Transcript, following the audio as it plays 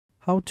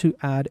How to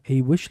add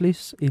a wish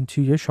list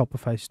into your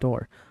Shopify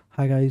store.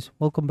 Hi guys,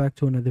 welcome back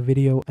to another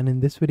video, and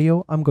in this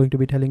video I'm going to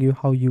be telling you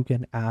how you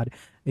can add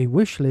a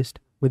wish list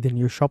within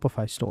your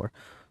Shopify store.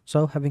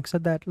 So having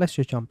said that, let's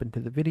just jump into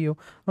the video.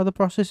 Now the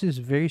process is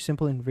very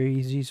simple and very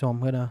easy, so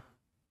I'm gonna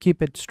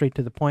keep it straight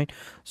to the point.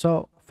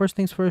 So first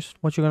things first,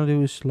 what you're gonna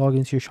do is log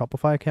into your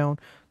Shopify account,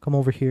 come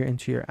over here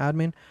into your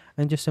admin,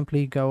 and just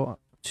simply go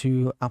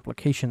to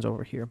applications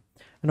over here.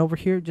 And over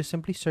here, just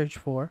simply search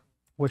for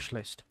wish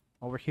list.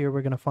 Over here,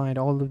 we're going to find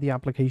all of the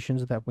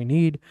applications that we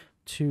need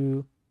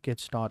to get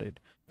started.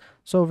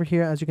 So over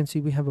here, as you can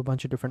see, we have a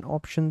bunch of different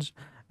options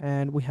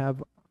and we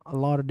have a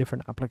lot of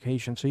different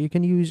applications. So you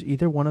can use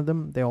either one of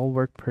them. They all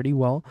work pretty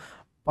well.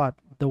 But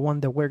the one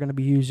that we're going to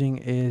be using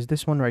is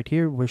this one right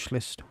here,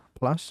 Wishlist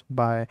Plus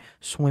by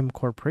Swim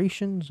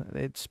Corporations.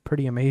 It's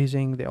pretty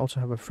amazing. They also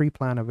have a free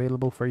plan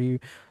available for you.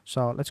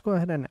 So let's go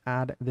ahead and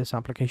add this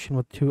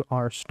application to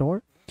our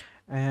store.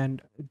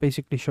 And it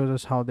basically shows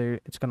us how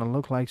it's going to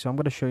look like. So I'm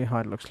going to show you how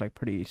it looks like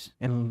in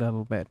a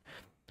little bit.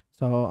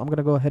 So I'm going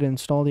to go ahead and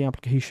install the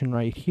application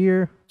right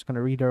here. It's going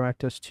to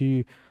redirect us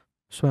to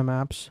Swim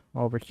Apps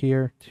over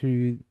here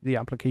to the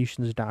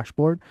application's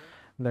dashboard.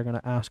 They're going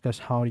to ask us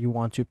how you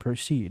want to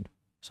proceed.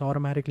 So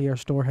automatically our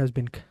store has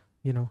been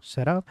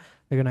set up.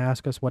 They're going to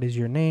ask us what is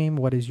your name,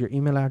 what is your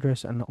email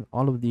address, and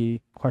all of the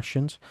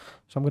questions.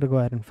 So I'm going to go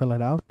ahead and fill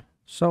it out.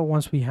 So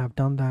once we have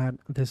done that,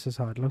 this is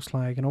how it looks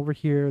like. And over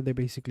here, they're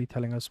basically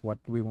telling us what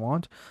we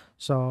want.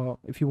 So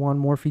if you want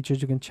more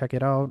features, you can check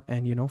it out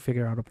and,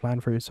 figure out a plan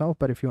for yourself.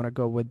 But if you want to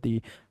go with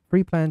the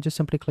free plan, just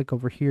simply click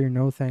over here.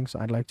 No thanks,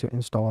 I'd like to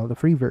install the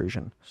free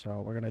version.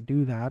 So we're going to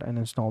do that and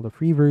install the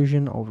free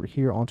version over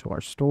here onto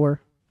our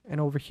store. And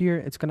over here,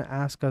 it's going to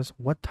ask us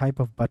what type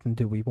of button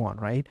do we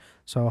want, right?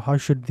 So how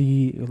should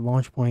the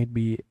launch point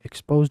be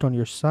exposed on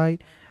your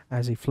site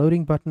as a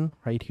floating button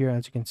right here,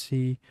 as you can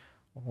see,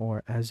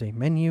 or as a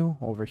menu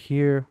over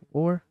here,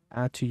 or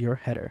add to your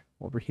header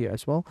over here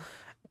as well.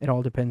 It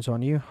all depends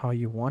on you how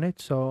you want it.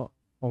 So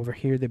over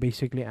here they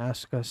basically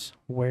ask us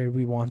where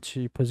we want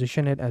to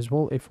position it as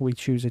well, if we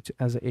choose it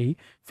as a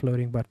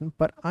floating button.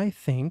 But I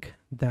think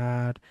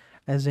that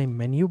as a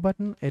menu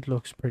button it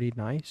looks pretty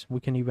nice. We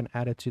can even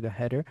add it to the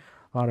header.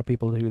 A lot of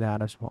people do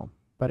that as well,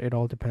 but it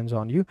all depends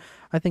on you.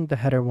 I think the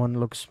header one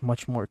looks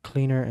much more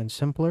cleaner and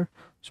simpler,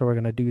 so we're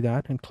going to do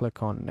that and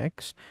click on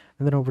next.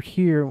 And then over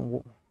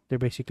here they're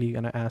basically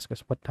going to ask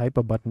us what type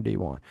of button do you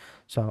want.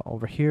 So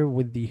over here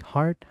with the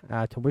heart,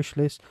 add to wish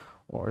list,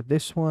 or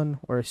this one,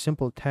 or a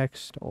simple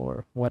text,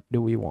 or what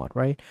do we want,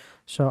 right?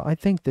 So I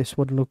think this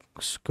one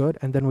looks good.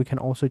 And then we can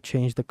also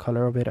change the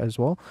color of it as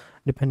well,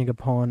 depending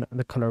upon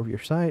the color of your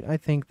site. I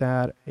think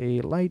that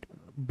a light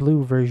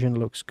blue version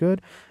looks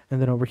good.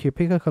 And then over here,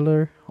 pick a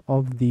color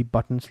of the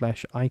button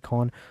 /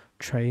 icon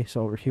tray.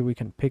 So over here, we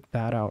can pick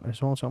that out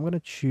as well. So I'm going to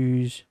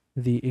choose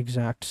the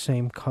exact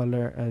same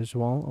color as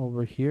well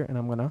over here, and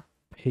I'm gonna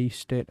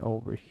paste it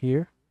over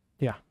here.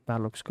 Yeah, that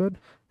looks good.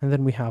 And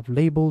then we have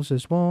labels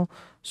as well,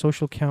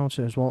 social counts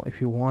as well if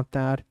you want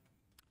that,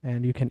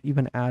 and you can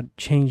even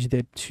change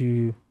it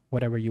to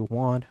whatever you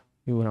want.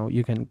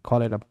 You can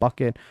call it a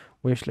bucket,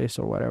 wish list,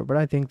 or whatever, but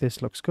I think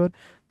this looks good.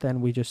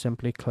 Then we just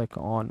simply click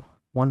on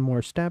one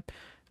more step,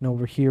 and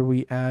over here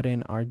we add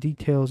in our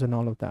details and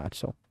all of that.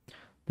 So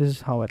this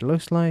is how it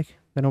looks like.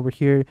 Then over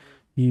here,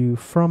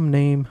 from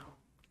name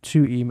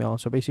to email.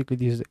 So basically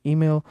these are the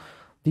email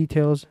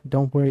details.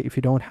 Don't worry if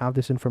you don't have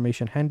this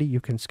information handy, you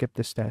can skip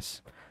this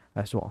test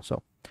as well.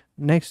 So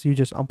next, you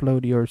just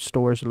upload your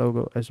store's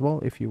logo as well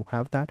if you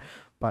have that.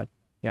 But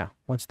yeah,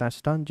 once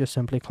that's done, just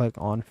simply click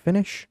on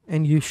finish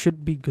and you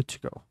should be good to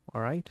go.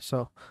 All right,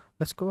 so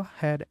let's go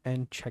ahead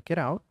and check it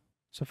out.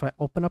 So if I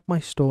open up my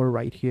store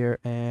right here,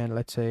 and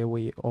let's say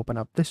we open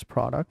up this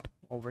product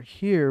over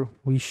here,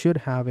 we should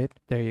have it.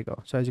 There you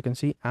go. So as you can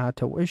see, add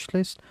to wish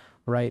list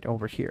right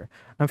over here.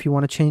 Now if you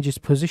want to change its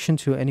position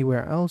to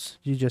anywhere else,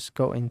 you just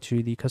go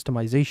into the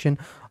customization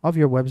of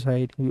your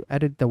website, you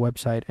edit the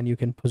website, and you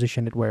can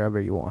position it wherever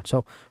you want.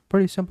 So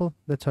pretty simple.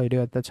 That's how you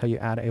do it. That's how you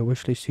add a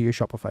wish list to your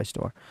Shopify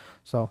store.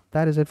 So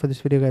that is it for this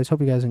video, guys.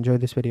 Hope you guys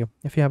enjoyed this video.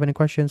 If you have any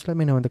questions, let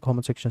me know in the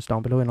comment sections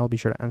down below, and I'll be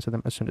sure to answer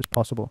them as soon as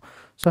possible.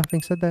 So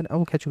having said that, I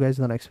will catch you guys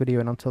in the next video,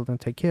 and until then,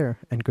 take care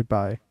and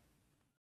goodbye.